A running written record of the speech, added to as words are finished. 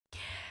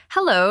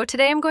Hello,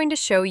 today I'm going to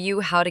show you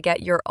how to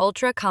get your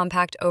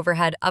ultra-compact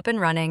overhead up and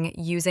running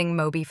using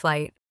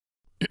MobiFlight.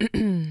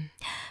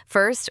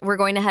 First, we're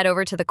going to head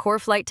over to the Core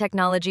Flight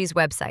Technologies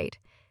website.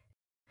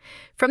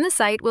 From the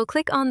site, we'll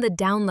click on the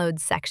Downloads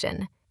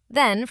section.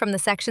 Then, from the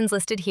sections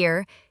listed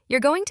here, you're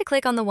going to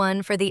click on the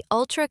one for the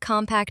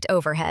ultra-compact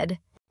overhead.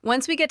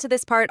 Once we get to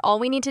this part, all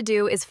we need to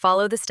do is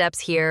follow the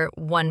steps here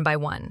one by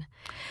one.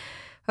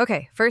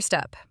 Okay, first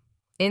up,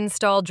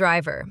 install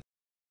driver.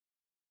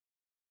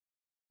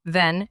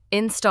 Then,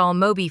 install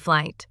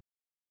MobiFlight.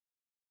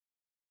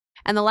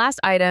 And the last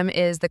item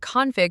is the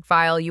config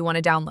file you want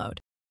to download.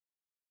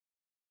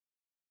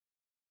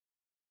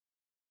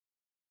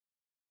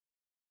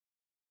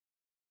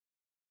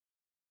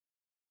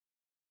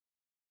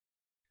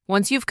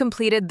 Once you've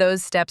completed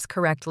those steps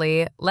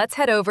correctly, let's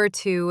head over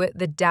to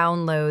the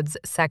Downloads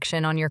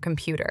section on your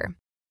computer.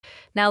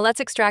 Now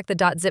let's extract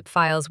the .zip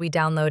files we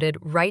downloaded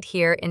right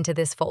here into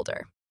this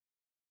folder.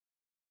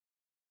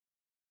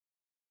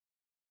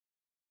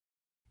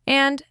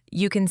 And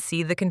you can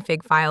see the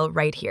config file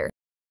right here.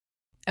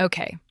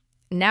 Okay,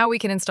 now we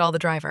can install the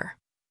driver.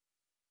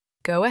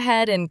 Go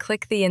ahead and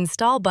click the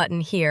Install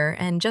button here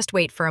and just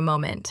wait for a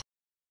moment.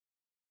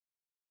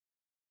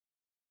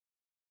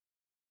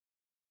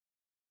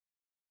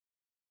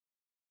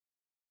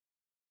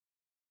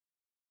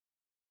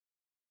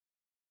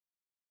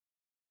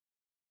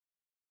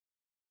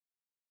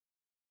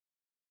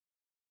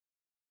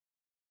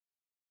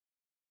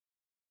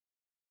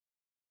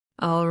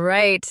 All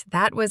right,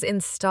 that was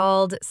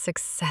installed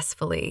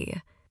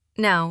successfully.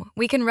 Now,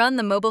 we can run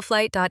the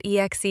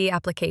MobiFlight.exe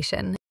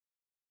application.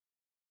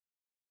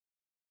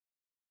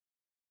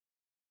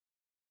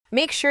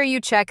 Make sure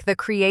you check the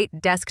Create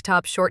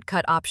Desktop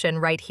Shortcut option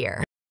right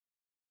here.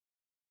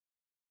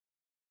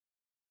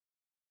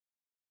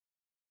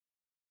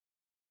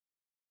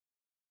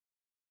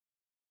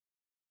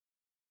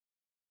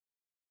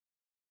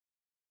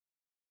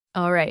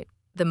 All right,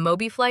 the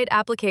MobiFlight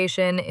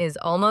application is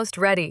almost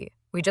ready.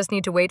 We just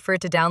need to wait for it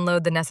to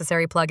download the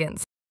necessary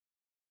plugins.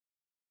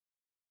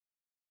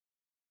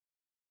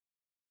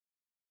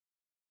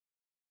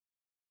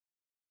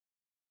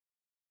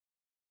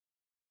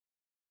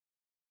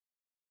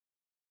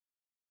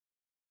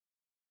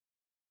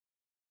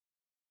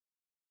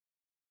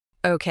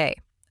 Okay,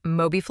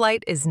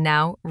 MobiFlight is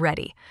now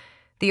ready.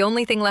 The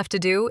only thing left to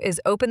do is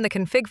open the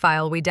config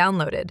file we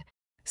downloaded.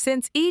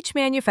 Since each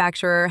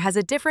manufacturer has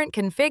a different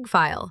config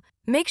file,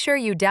 make sure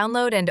you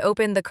download and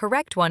open the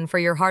correct one for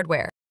your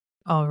hardware.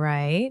 All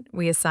right,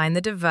 we assign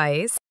the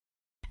device,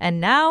 and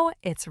now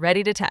it's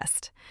ready to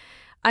test.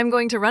 I'm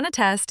going to run a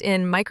test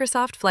in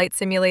Microsoft Flight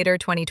Simulator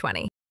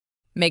 2020.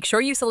 Make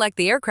sure you select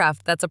the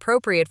aircraft that's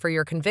appropriate for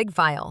your config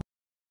file.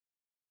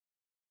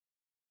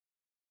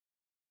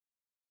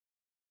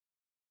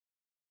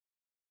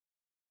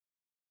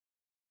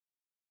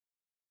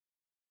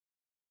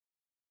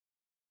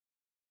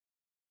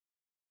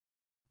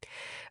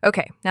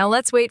 Okay, now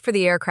let's wait for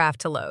the aircraft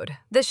to load.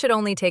 This should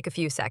only take a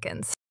few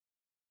seconds.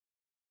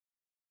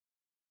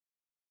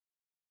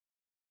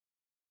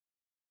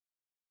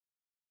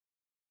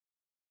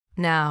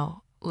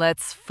 Now,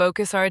 let's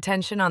focus our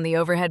attention on the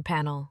overhead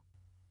panel.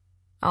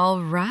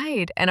 All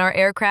right, and our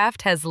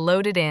aircraft has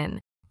loaded in.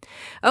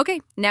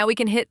 Okay, now we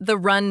can hit the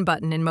Run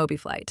button in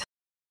MobiFlight.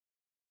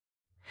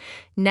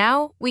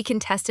 Now we can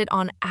test it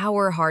on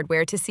our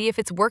hardware to see if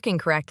it's working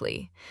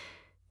correctly.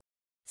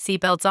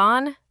 Seatbelts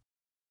on.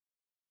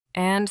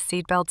 And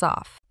seatbelts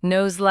off.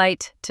 Nose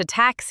light to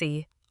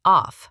taxi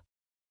off.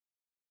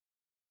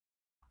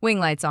 Wing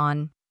lights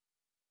on.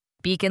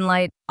 Beacon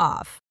light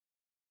off.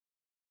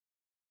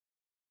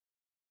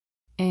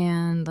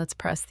 And let's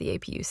press the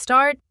APU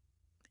start.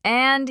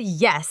 And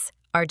yes,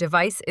 our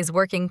device is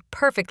working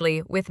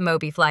perfectly with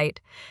MobiFlight.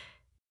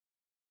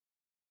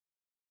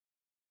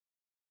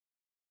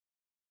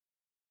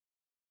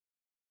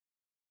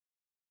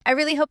 I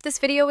really hope this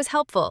video was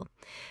helpful.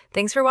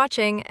 Thanks for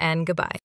watching, and goodbye.